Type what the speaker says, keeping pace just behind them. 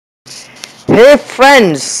Hey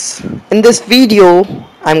friends, in this video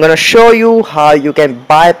I'm gonna show you how you can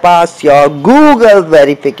bypass your Google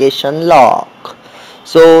verification lock.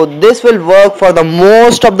 So this will work for the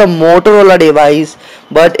most of the Motorola device,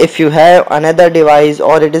 but if you have another device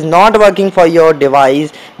or it is not working for your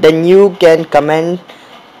device, then you can comment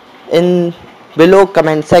in below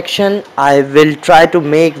comment section. I will try to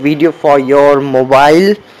make video for your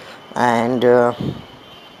mobile and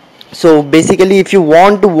so basically if you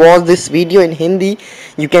want to watch this video in Hindi,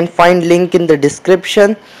 you can find link in the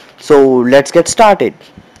description. So let's get started.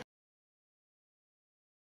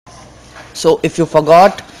 So if you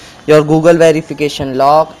forgot your Google verification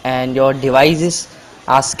lock and your device is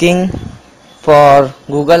asking for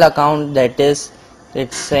Google account, that is,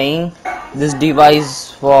 it's saying this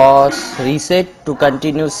device was reset to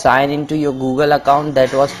continue sign into your Google account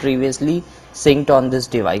that was previously synced on this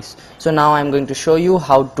device. So now I'm going to show you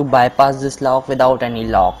how to bypass this lock without any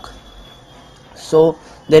lock. So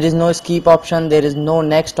there is no skip option, there is no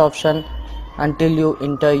next option until you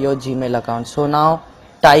enter your Gmail account. So now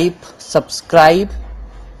type subscribe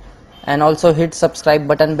and also hit subscribe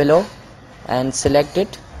button below and select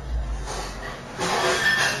it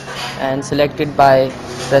by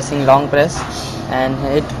pressing long press and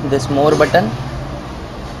hit this more button,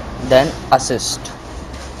 then assist,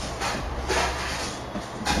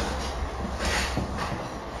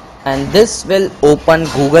 and this will open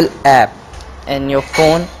Google app in your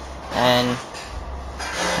phone. And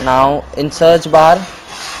now in search bar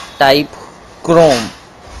type Chrome,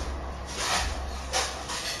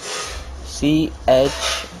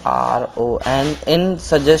 CHRO, and in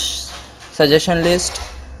suggestion list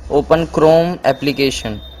open Chrome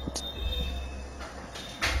application.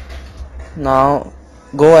 Now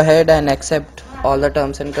go ahead and accept all the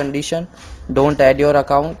terms and condition, don't add your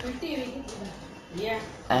account,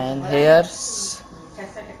 and here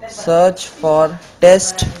search for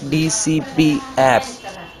test DCP app.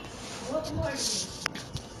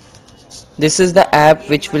 This is the app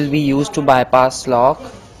which will be used to bypass lock.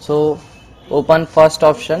 So open first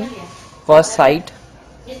option, first site,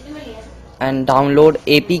 and download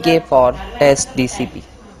APK for test DCP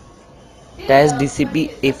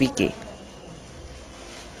APK.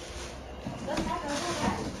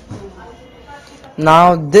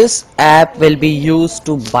 Now this app will be used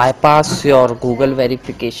to bypass your Google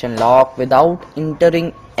verification lock without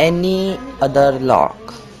entering any other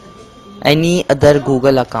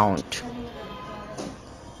Google account.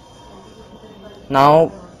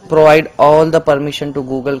 Now provide all the permission to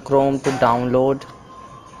Google Chrome to download,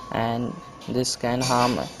 and this can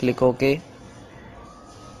harm. Click OK,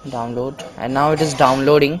 download, and now it is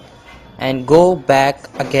downloading. And go back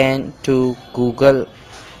again to Google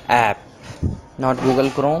app, not Google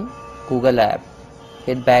Chrome, Google app.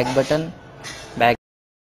 Hit back button, back.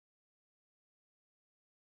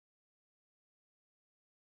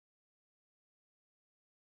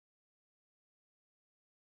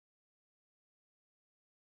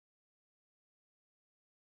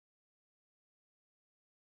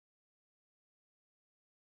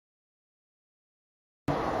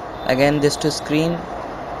 Again this to screen,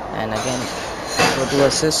 and again go to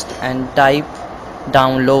assist and type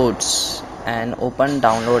downloads and open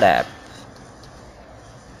download app.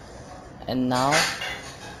 And now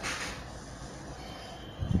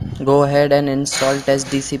go ahead and install test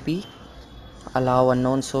DCP, allow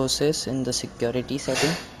unknown sources in the security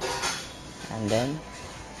setting, and then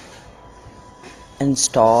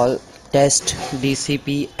install test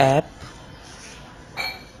DCP app.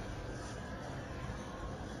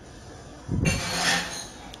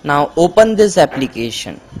 Now open this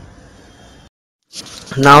application.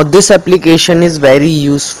 Now this application is very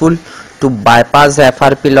useful to bypass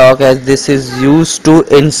FRP lock, as this is used to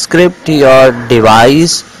encrypt your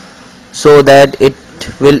device so that it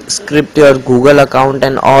will script your Google account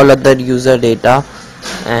and all other user data,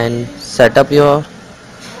 and set up your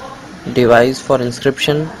device for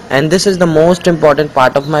encryption. And this is the most important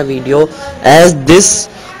part of my video, as this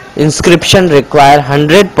encryption require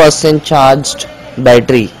 100% charged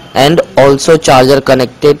battery and also charger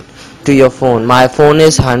connected to your phone. My phone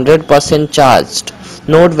is 100% charged.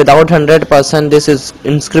 Note, without 100% this is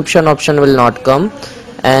encryption option will not come,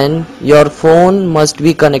 and your phone must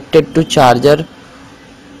be connected to charger.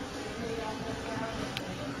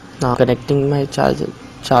 Now connecting my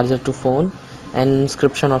charger to phone, and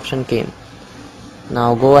encryption option came.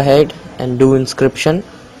 Now go ahead and do encryption.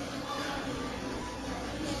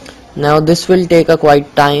 Now this will take a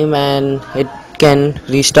quite time, and it can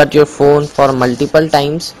restart your phone for multiple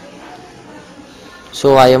times.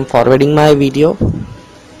 So I am forwarding my video.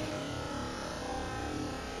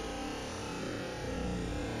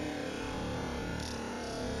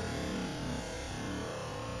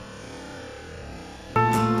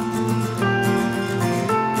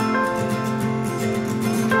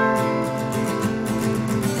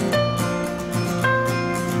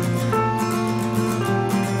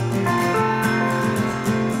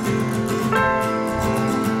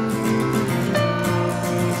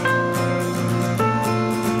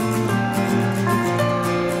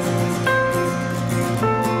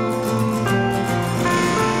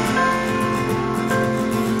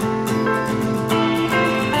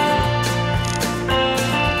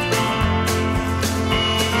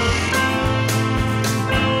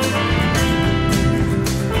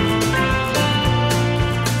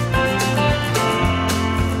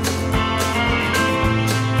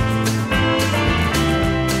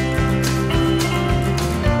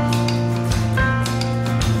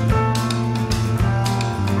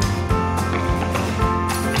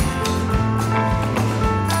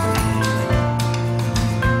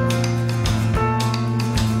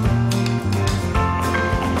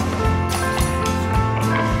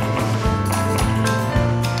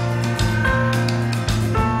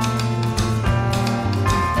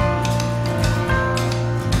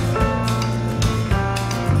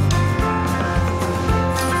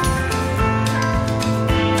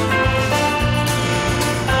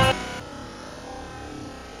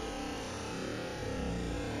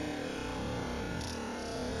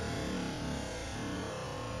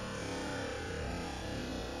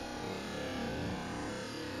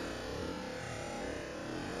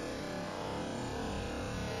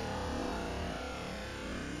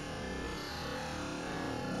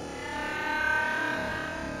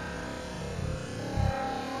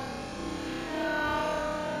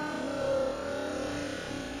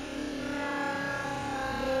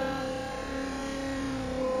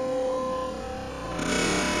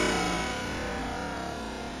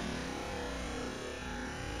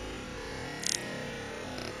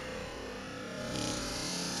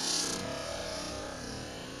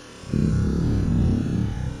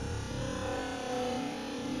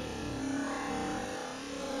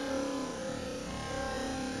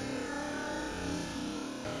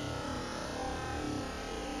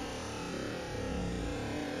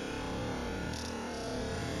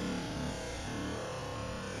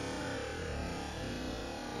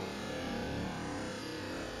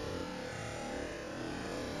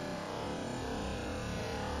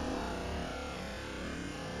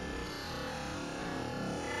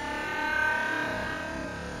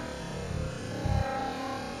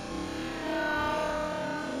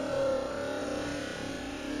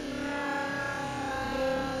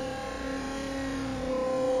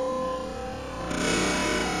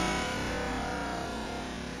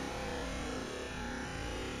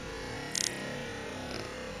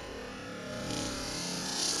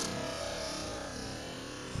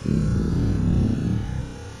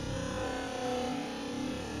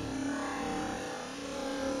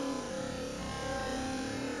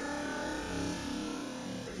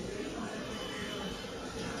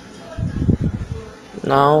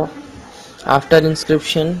 Now after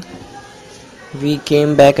inscription we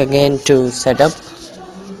came back again to setup.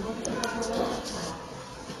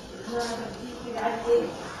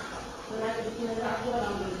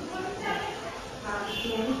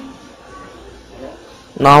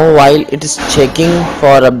 Now while it is checking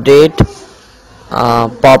for update,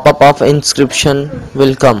 pop-up of inscription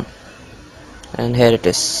will come, and here it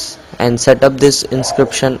is, and set up this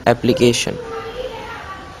inscription application.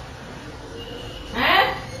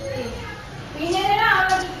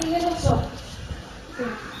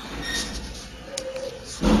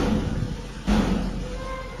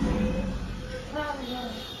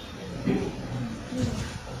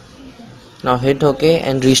 Now hit OK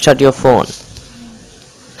and restart your phone.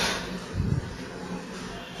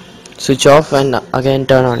 Switch off and again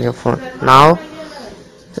turn on your phone. Now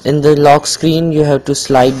in the lock screen you have to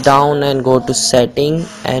slide down and go to setting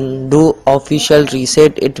and do official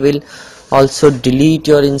reset. It will also delete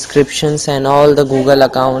your inscriptions and all the Google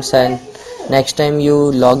accounts, and next time you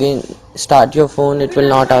log in, start your phone, it will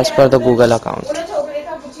not ask for the Google account.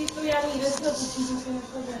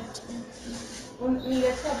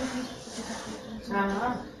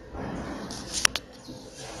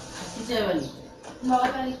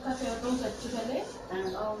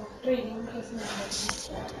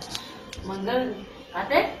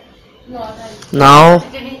 Now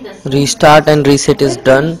restart and reset is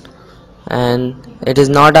done, and it is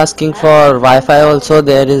not asking for Wi-Fi. Also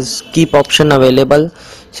there is keep option available,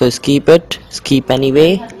 so skip it, skip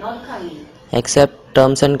anyway, accept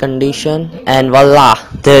terms and condition, and voila,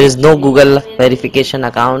 there is no Google verification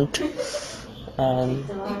account. And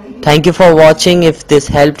thank you for watching. If this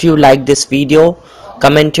helped you, like this video,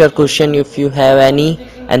 comment your question if you have any,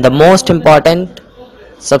 and the most important,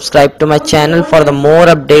 subscribe to my channel for the more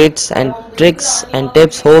updates and tricks and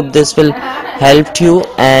tips. Hope this will help you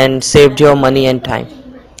and saved your money and time.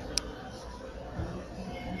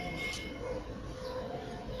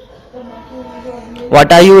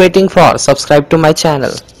 What are you waiting for? Subscribe to my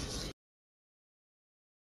channel.